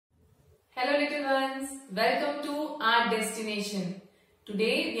Hello little ones, welcome to our destination.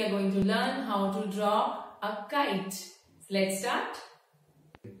 Today we are going to learn how to draw a kite. Let's start.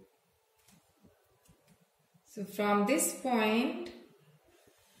 So from this point,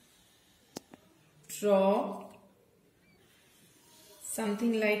 draw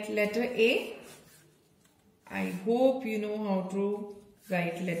something like letter A. I hope you know how to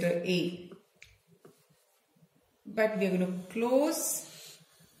write letter A. But we are going to close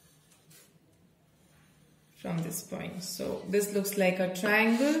from this point. So this looks like a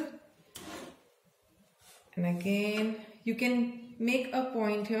triangle, and again you can make a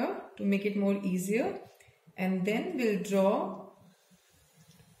point here to make it more easier, and then we'll draw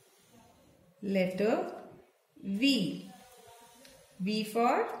letter V. V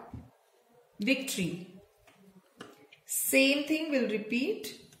for victory. Same thing will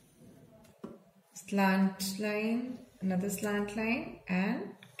repeat. Slant line, another slant line,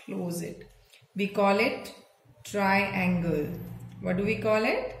 and close it. We call it triangle. What do we call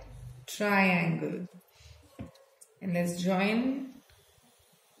it? Triangle. And let's join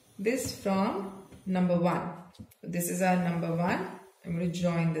this from number 1. This is our number 1. I'm going to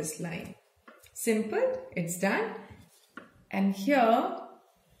join this line. Simple, it's done. And here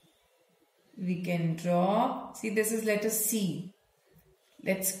we can draw, see, this is letter C.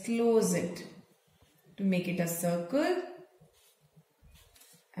 Let's close it to make it a circle.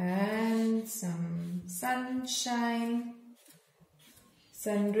 And some sunshine,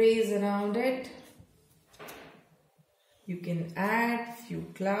 sun rays around it. You can add few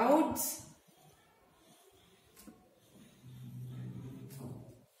clouds.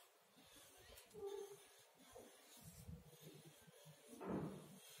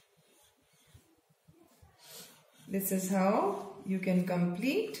 This is how you can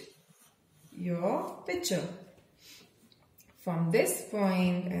complete your picture. From this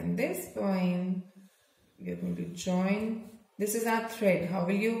point and this point, we are going to join. This is our thread. How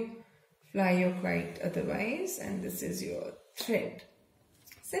will you fly your kite otherwise? And this is your thread.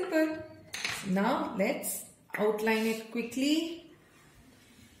 Simple. Now let's outline it quickly.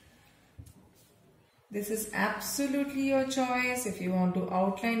 This is absolutely your choice if you want to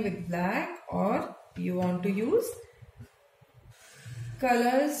outline with black or you want to use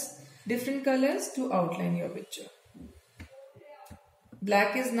colors, different colors to outline your picture.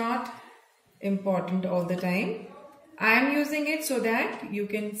 Black is not important all the time. I am using it so that you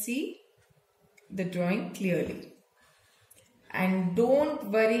can see the drawing clearly. And don't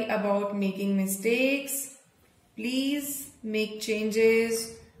worry about making mistakes. Please make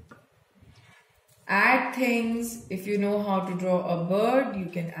changes. Add things. If you know how to draw a bird,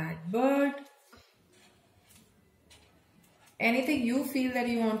 you can add bird. Anything you feel that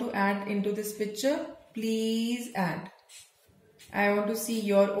you want to add into this picture, please add. I want to see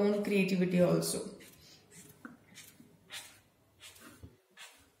your own creativity also.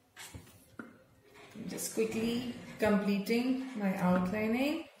 Just quickly completing my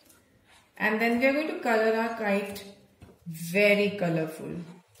outlining. And then we are going to color our kite very colorful.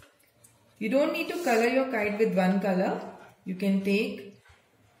 You don't need to color your kite with one color. You can take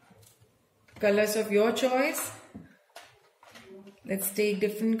colors of your choice. Let's take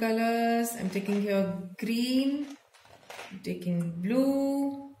different colors. I'm taking here green. I'm taking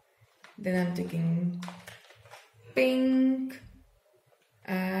blue, then I'm taking pink,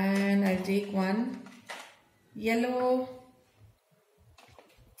 and I'll take one yellow.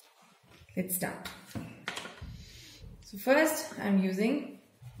 Let's start. So first I'm using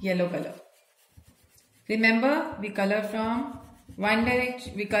yellow color. Remember, we color from one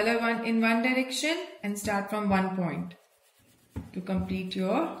direction, we color in one direction and start from one point to complete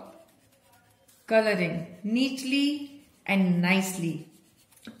your coloring neatly and nicely.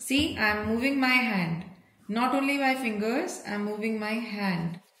 See, I am moving my hand. Not only my fingers, I am moving my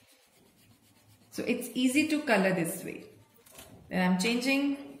hand. So it's easy to color this way. Then I am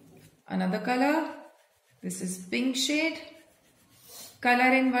changing another color. This is pink shade.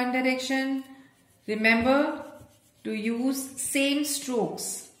 Color in one direction. Remember to use same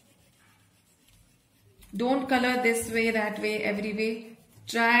strokes. Don't color this way, that way, every way.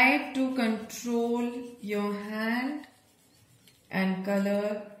 Try to control your hand and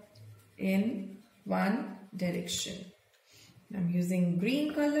color in one direction. I'm using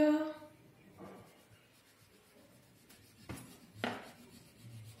green color.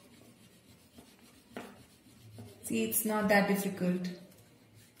 See, it's not that difficult.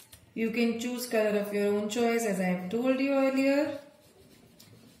 You can choose color of your own choice as I have told you earlier.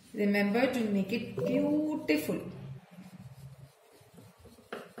 Remember to make it beautiful.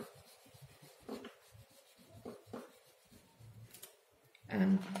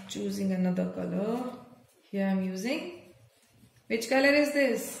 I'm choosing another color. Here I'm using, which color is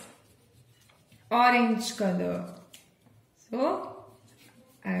this? Orange color. So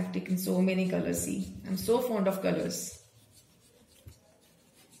I have taken so many colors. See, I'm so fond of colors.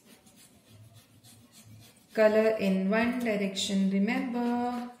 Color in one direction.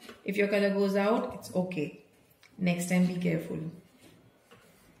 Remember, if your color goes out, it's okay. Next time be careful.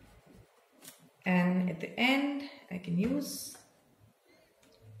 And at the end, I can use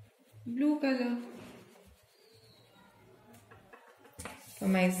blue color. For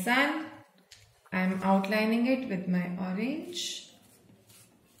my sun, I am outlining it with my orange.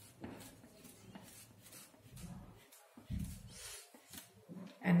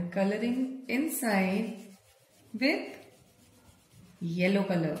 And coloring inside with yellow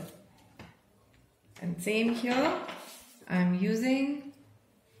color. And same here, I am using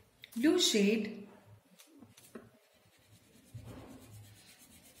blue shade.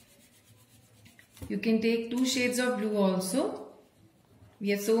 You can take 2 shades of blue also. We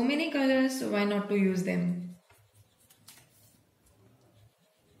have so many colors, so why not to use them?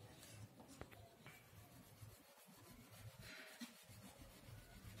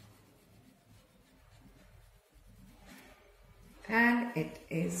 And it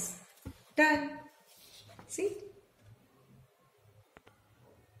is done. See?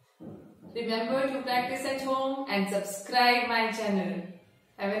 Remember to practice at home and subscribe my channel.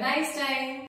 Have a nice time.